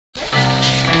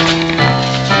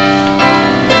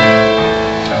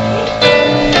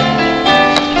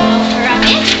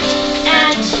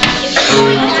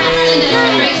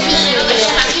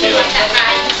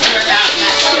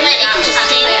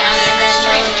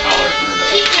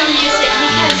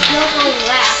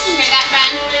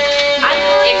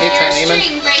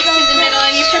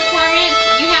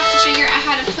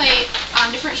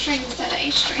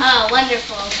string. Oh,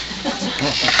 wonderful.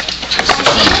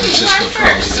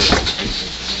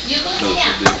 You go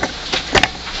down.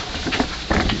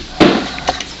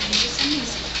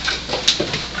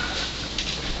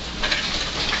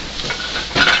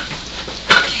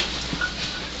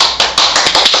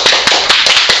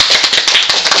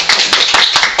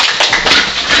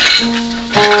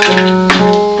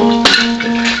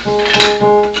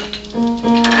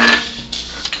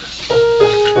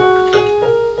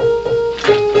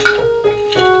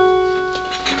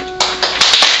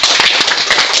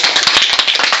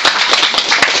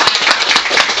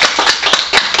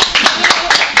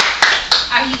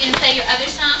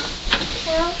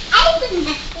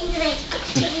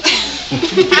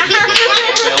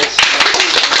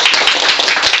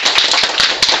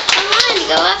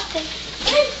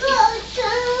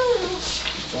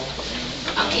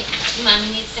 Okay, Mommy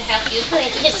needs to help you.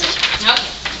 Okay, let me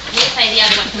play the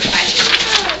other one for 5 minutes.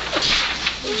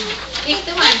 Pick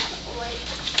the one.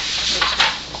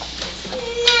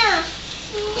 No.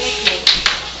 Quickly.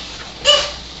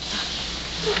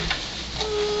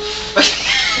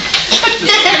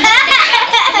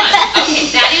 Okay,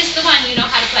 that is the one you know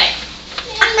how to play.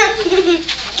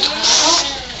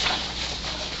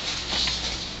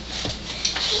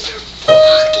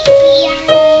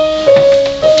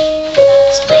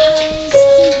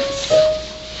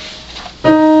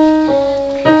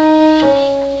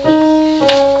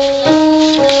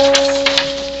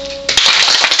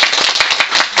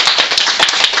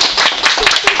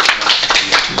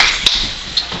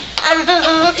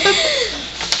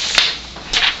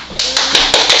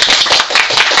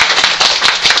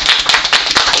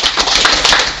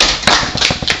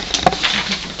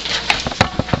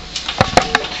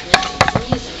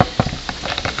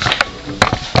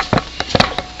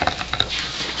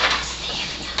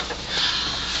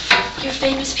 Your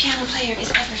famous piano player is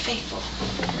ever faithful.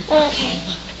 Okay.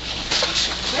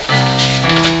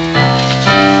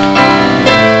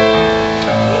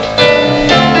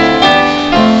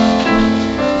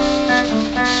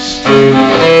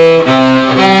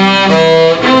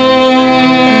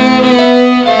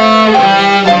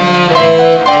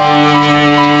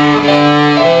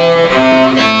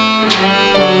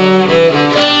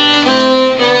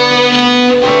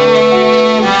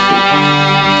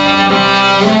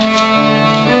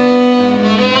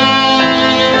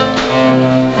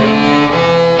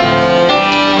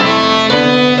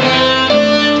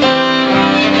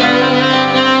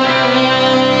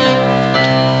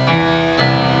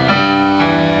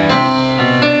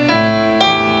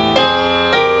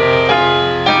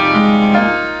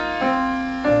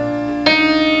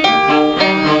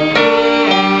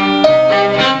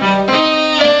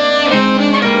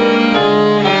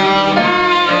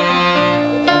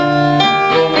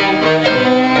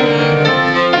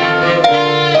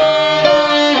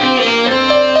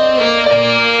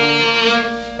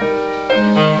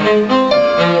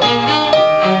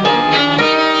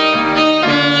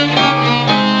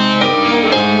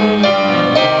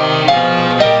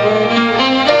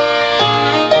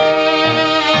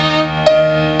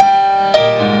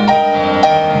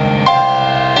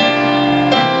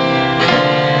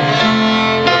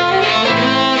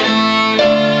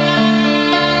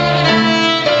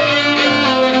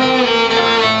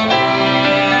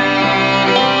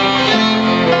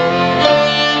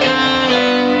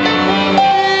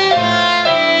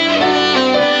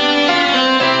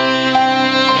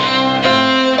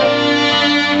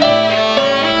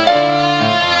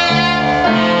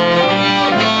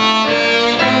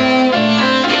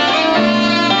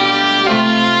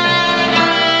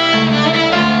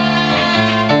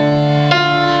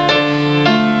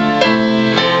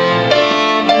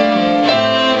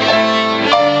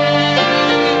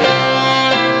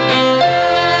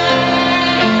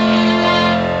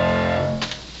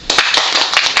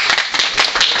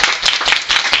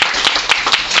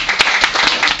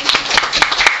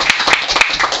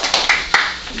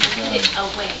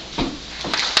 Away.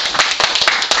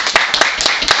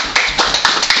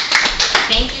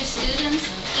 Thank you, students,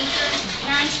 teachers,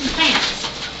 parents, and fans.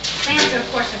 Fans are,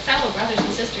 of course, our fellow brothers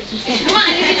and sisters. Come on,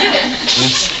 you can do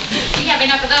this. We have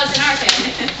enough of those in our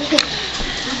family.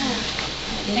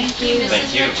 Thank you.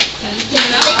 Thank you.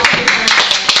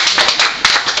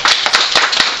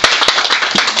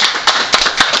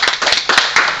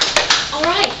 All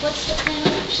right, what's the plan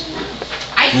of action now?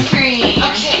 Ice cream.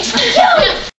 Okay.